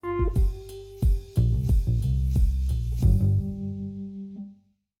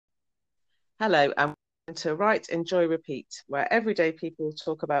Hello, and welcome to Write, Enjoy, Repeat, where everyday people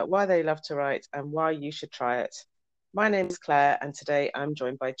talk about why they love to write and why you should try it. My name is Claire, and today I'm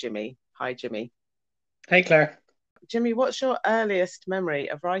joined by Jimmy. Hi, Jimmy. Hey Claire. Jimmy, what's your earliest memory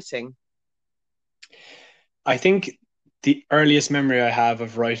of writing? I think the earliest memory I have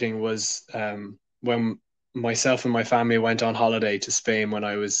of writing was when myself and my family went on holiday to Spain when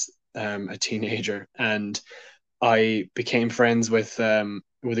I was a teenager, and I became friends with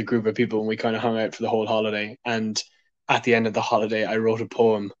a group of people, and we kind of hung out for the whole holiday. And at the end of the holiday, I wrote a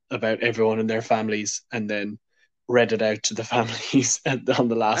poem about everyone and their families, and then read it out to the families on the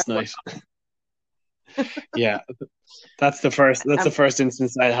Oh, last wow. night. Yeah, that's the Um, first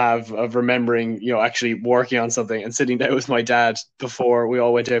instance I have of remembering, actually working on something and sitting down with my dad before we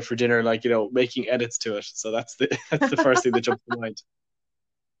all went out for dinner, like, making edits to it. So that's the that's the first thing that jumps to mind.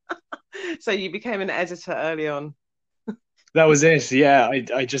 so you became an editor early on. That was it. Yeah,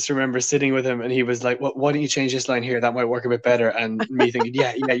 I just remember sitting with him and he was like, "Well, why don't you change this line here? That might work a bit better." And me thinking,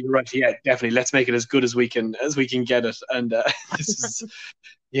 "Yeah, yeah, you're right. Yeah, definitely. Let's make it as good as we can get it." And this is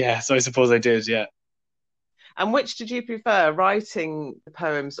yeah. So I suppose I did. Yeah. And which did you prefer, writing the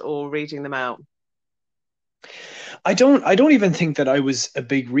poems or reading them out? I don't even think that I was a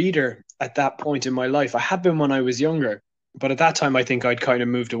big reader at that point in my life. I had been when I was younger, but at that time I think I'd kind of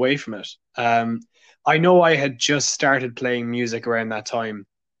moved away from it. I know I had just started playing music around that time,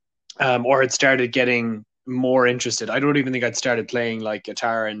 or had started getting more interested. I don't even think I'd started playing like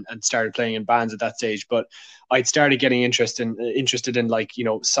guitar and started playing in bands at that stage, but I'd started getting interested in like,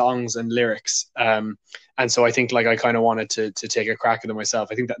 songs and lyrics. And so I think like I kind of wanted to take a crack at it myself.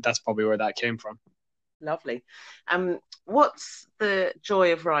 I think that's probably where that came from. Lovely. What's the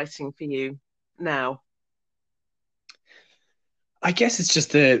joy of writing for you now? I guess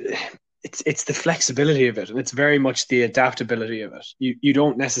it's the flexibility of it, and it's very much the adaptability of it. You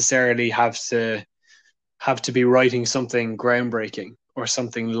don't necessarily have to be writing something groundbreaking or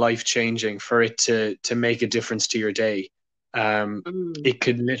something life changing for it to make a difference to your day. Um, Mm, it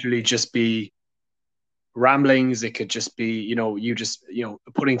could literally just be ramblings. It could just be, you just,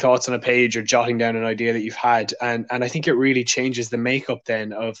 putting thoughts on a page or jotting down an idea that you've had, and I think it really changes the makeup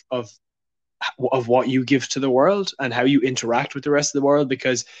then of what you give to the world and how you interact with the rest of the world,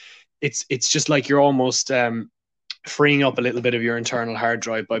 because it's just like you're almost freeing up a little bit of your internal hard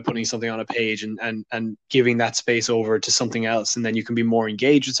drive by putting something on a page and giving that space over to something else, and then you can be more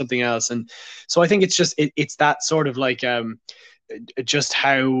engaged with something else. And so I think it's that sort of like just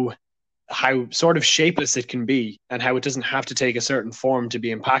how sort of shapeless it can be, and how it doesn't have to take a certain form to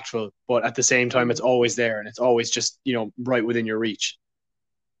be impactful, but at the same time it's mm. always there and it's always just right within your reach.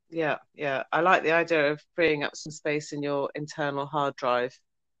 Yeah, yeah. I like the idea of freeing up some space in your internal hard drive.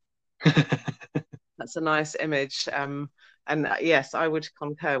 That's a nice image. And yes, I would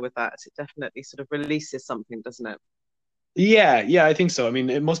concur with that. It definitely sort of releases something, doesn't it? Yeah, I think so. I mean,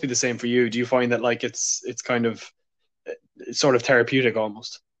 it must be the same for you. Do you find that like it's kind of it's sort of therapeutic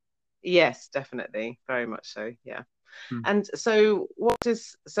almost? Yes, definitely. Very much so. Yeah. Hmm. And so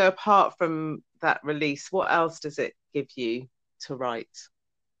so apart from that release, what else does it give you to write?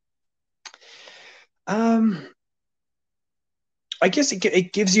 Um, I guess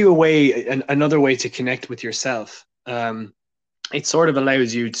it gives you a way, another way to connect with yourself. It sort of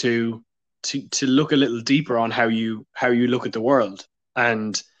allows you to look a little deeper on how you look at the world,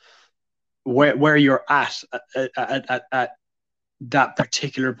 and where you're at that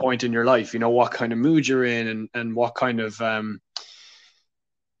particular point in your life. What kind of mood you're in, and what kind of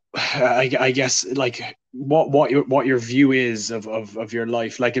I guess like what your view is of your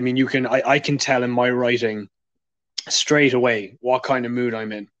life. Like, I mean, I can tell in my writing straight away what kind of mood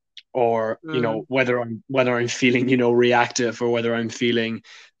I'm in, or Mm, whether I'm feeling reactive, or whether I'm feeling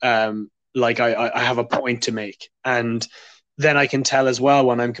like I have a point to make. And then I can tell as well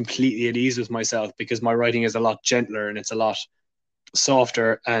when I'm completely at ease with myself, because my writing is a lot gentler and it's a lot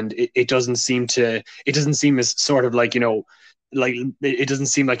softer, and it doesn't seem as sort of like, like it doesn't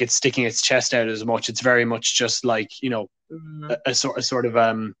seem like it's sticking its chest out as much. It's very much just like, mm, a sort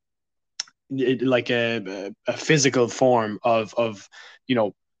of like a physical form of you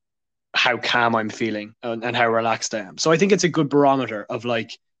know how calm I'm feeling, and how relaxed I am. So I think it's a good barometer of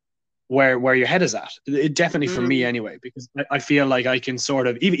like where your head is at. It definitely, for me mm, anyway, because I feel like I can sort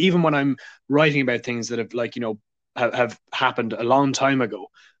of, even when I'm writing about things that have like, have happened a long time ago,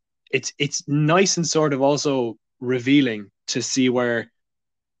 it's nice and sort of also revealing to see where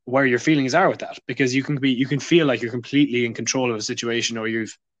your feelings are with that, because you can feel like you're completely in control of a situation, or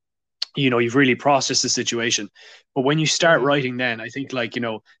you've really processed the situation. But when you start mm. writing, then I think like,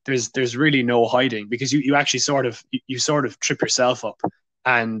 there's really no hiding, because you actually sort of you sort of trip yourself up.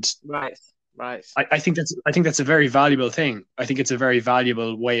 And Right, Right. I think that's a very valuable thing. I think it's a very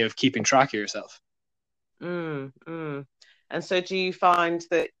valuable way of keeping track of yourself. Mm, mm. And so do you find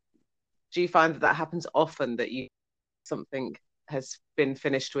that that happens often, that you something has been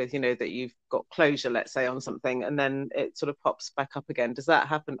finished with, that you've got closure, let's say, on something, and then it sort of pops back up again? Does that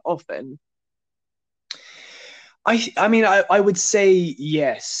happen often? I mean, I would say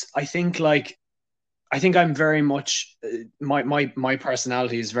yes. I think I'm very much my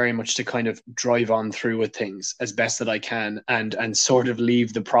personality is very much to kind of drive on through with things as best that I can, and sort of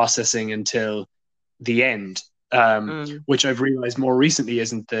leave the processing until the end. Mm, Which I've realized more recently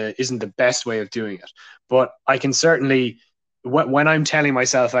isn't the best way of doing it. But I can certainly, when I'm telling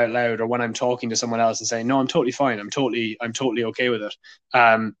myself out loud, or when I'm talking to someone else and saying, no, I'm totally fine, I'm totally okay with it.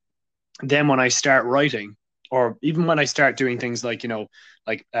 Then when I start writing, or even when I start doing things like,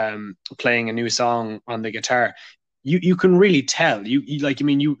 playing a new song on the guitar, you can really tell. You like, I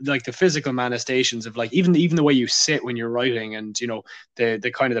mean, you like the physical manifestations of, like, even the way you sit when you're writing, and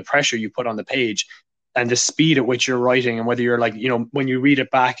the kind of the pressure you put on the page, and the speed at which you're writing, and whether you're, like, when you read it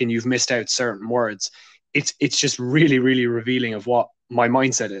back and you've missed out certain words, it's just really, really revealing of what my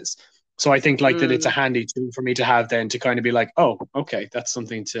mindset is. So I think, like, that it's a mm. handy tool for me to have, then, to kind of be like, oh, okay, that's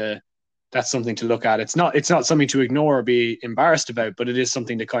something to look at. It's not something to ignore or be embarrassed about, but it is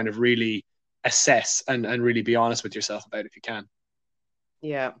something to kind of really assess, and really be honest with yourself about, if you can.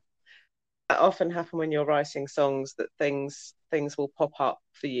 Yeah. That often happen when you're writing songs, that things will pop up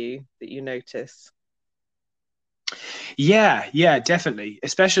for you that you notice. Yeah, yeah, definitely.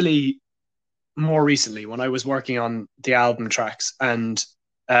 Especially more recently when I was working on the album tracks, and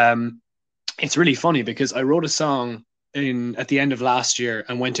um, it's really funny because I wrote a song in at the end of last year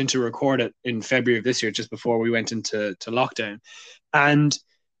and went in to record it in February of this year, just before we went into lockdown. And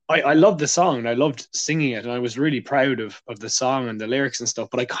I loved the song, and I loved singing it, and I was really proud of the song and the lyrics and stuff,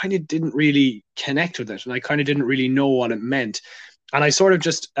 but I kind of didn't really connect with it, and I kind of didn't really know what it meant. And I sort of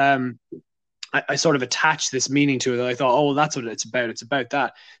just I sort of attached this meaning to it, that I thought, oh, well, that's what it's about. It's about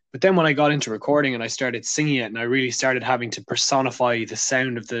that. But then when I got into recording and I started singing it, and I really started having to personify the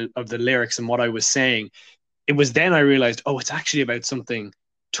sound of the lyrics and what I was saying, it was then I realized, oh, it's actually about something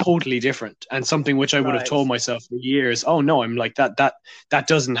totally different, and something which I would have Right. told myself for years. Oh no, I'm like that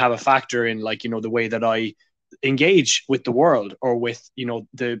doesn't have a factor in, like, the way that I engage with the world, or with,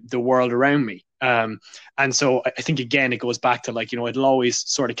 the world around me. And so I think, again, it goes back to, like, it'll always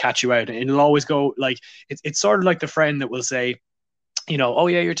sort of catch you out, and it'll always go, like, it's sort of like the friend that will say, oh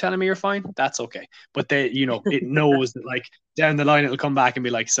yeah, you're telling me you're fine. That's okay. But it knows that, like, down the line it'll come back and be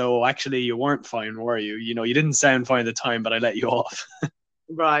like, so actually you weren't fine, were you? You didn't sound fine at the time, but I let you off.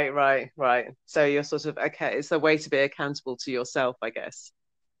 Right, right, right. So you're sort of, okay, it's a way to be accountable to yourself, I guess.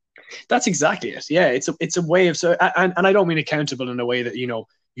 That's exactly it. Yeah, it's a way of, so, and I don't mean accountable in a way that,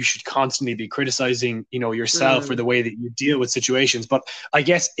 you should constantly be criticizing, yourself, or Mm, the way that you deal with situations. But I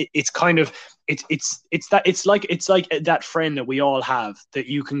guess it's kind of, it's like that friend that we all have, that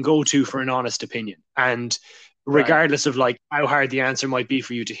you can go to for an honest opinion, and right. regardless of, like, how hard the answer might be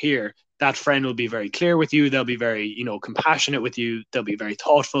for you to hear, that friend will be very clear with you. They'll be very, compassionate with you. They'll be very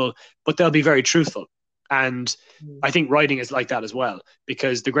thoughtful, but they'll be very truthful. And Mm, I think writing is like that as well,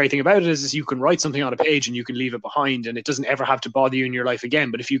 because the great thing about it is you can write something on a page and you can leave it behind, and it doesn't ever have to bother you in your life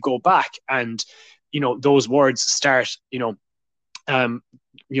again. But if you go back and, those words start, um,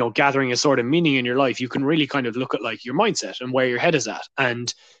 gathering a sort of meaning in your life, you can really kind of look at, like, your mindset and where your head is at,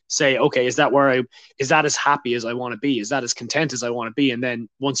 and say, okay, is that as happy as I want to be? Is that as content as I want to be? And then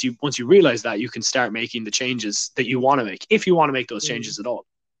once you realize that, you can start making the changes that you want to make, if you want to make those mm. changes at all.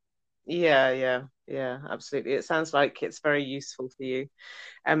 Yeah, yeah, yeah, absolutely. It sounds like it's very useful for you.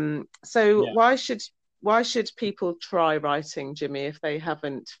 So Yeah. why should people try writing, Jimmy, if they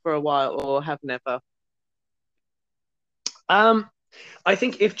haven't for a while or have never? Um, I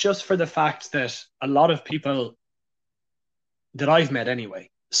think, if just for the fact that a lot of people that I've met anyway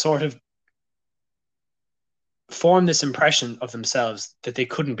sort of form this impression of themselves that they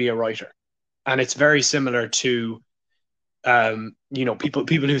couldn't be a writer. And it's very similar to, people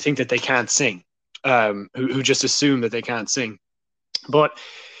who think that they can't sing, who just assume that they can't sing. But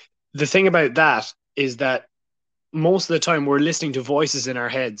the thing about that is that most of the time we're listening to voices in our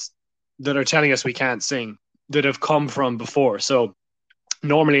heads that are telling us we can't sing, that have come from before. So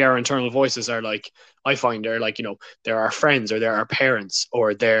normally our internal voices are, like, I find, they're like, they're our friends, or they're our parents,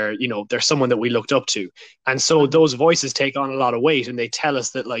 or they're someone that we looked up to. And so Mhm. those voices take on a lot of weight, and they tell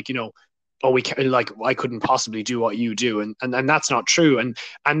us that, like, oh, we can, like, I couldn't possibly do what you do. And that's not true.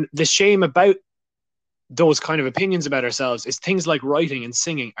 And the shame about those kind of opinions about ourselves is things like writing and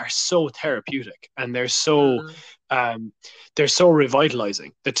singing are so therapeutic, and they're so, Mm. they're so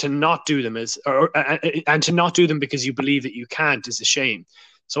revitalizing that to not do them and to not do them because you believe that you can't is a shame.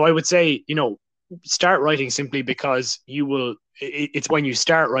 So I would say, start writing simply because it's when you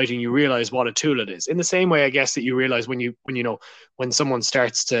start writing you realize what a tool it is, in the same way I guess that you realize when someone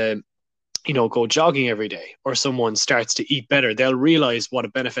starts to go jogging every day, or someone starts to eat better, they'll realize what a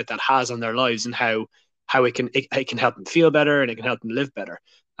benefit that has on their lives, and how it can help them feel better, and it can help them live better.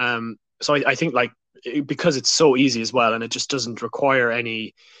 So I think, like, because it's so easy as well, and it just doesn't require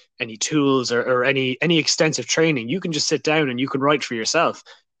any tools or any extensive training. You can just sit down and you can write for yourself.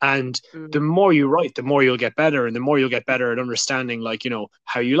 And the more you write, the more you'll get better, and the more you'll get better at understanding, like,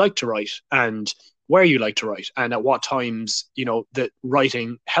 how you like to write, and where you like to write, and at what times, that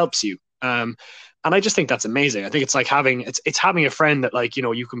writing helps you. And I just think that's amazing. I think it's like having a friend that, like,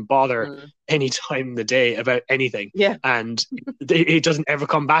 you can bother any time in the day about anything. Yeah. And it doesn't ever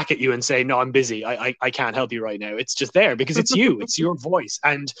come back at you and say, no, I'm busy. I can't help you right now. It's just there because it's you, it's your voice,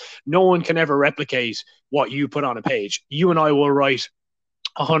 and no one can ever replicate what you put on a page. You and I will write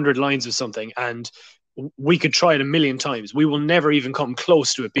 100 lines of something, and we could try it a million times. We will never even come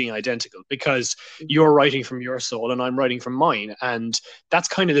close to it being identical, because you're writing from your soul and I'm writing from mine. And that's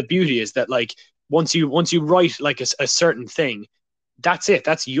kind of the beauty, is that, like, once you write like a certain thing, that's it.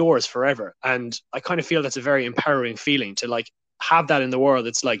 That's yours forever. And I kind of feel that's a very empowering feeling to, like, have that in the world.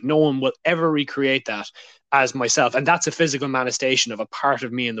 It's like no one will ever recreate that as myself. And that's a physical manifestation of a part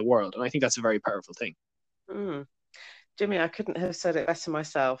of me in the world. And I think that's a very powerful thing. Jimmy, I couldn't have said it better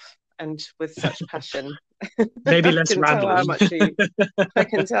myself, and with such passion. Maybe less rambling. I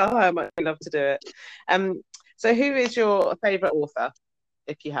can tell how much you love to do it. So who is your favourite author,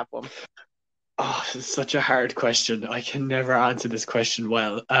 if you have one? Oh, it's such a hard question. I can never answer this question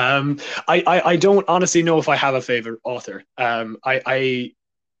well. I don't honestly know if I have a favorite author. I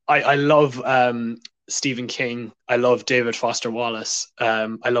love Stephen King. I love David Foster Wallace.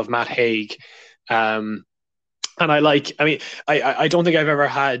 I love Matt Haig. And I don't think I've ever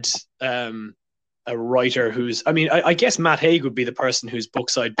had a writer who's, I guess Matt Haig would be the person whose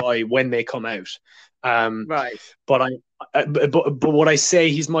books I'd buy when they come out. Right. But would I say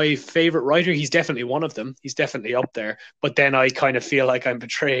he's my favorite writer? He's definitely one of them. He's definitely up there. But then I kind of feel like I'm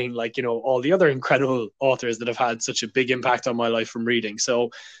betraying, like, all the other incredible authors that have had such a big impact on my life from reading. So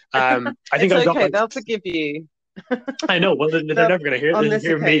I think I've got. They'll forgive you. I know. Well, they're never going to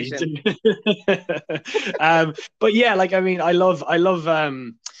hear me. But yeah, like, I love.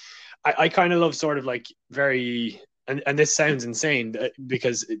 I kind of love sort of like very. And this sounds insane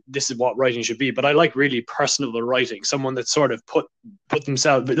because this is what writing should be, but I like really personable writing. Someone that sort of put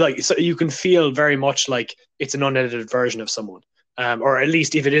themselves, like, so you can feel very much like it's an unedited version of someone, or at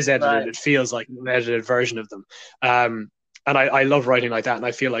least if it is edited, right, it feels like an edited version of them. And I love writing like that, and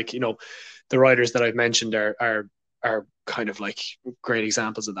I feel like the writers that I've mentioned are kind of like great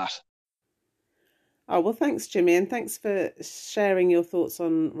examples of that. Oh, well, thanks, Jimmy, and thanks for sharing your thoughts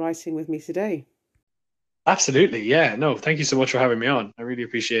on writing with me today. Absolutely, yeah. No, thank you so much for having me on. I really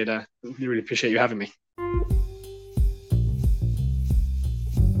appreciate you having me.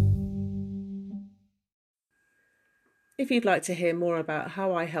 If you'd like to hear more about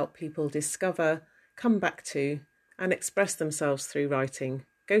how I help people discover, come back to, and express themselves through writing,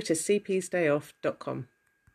 go to cpsdayoff.com.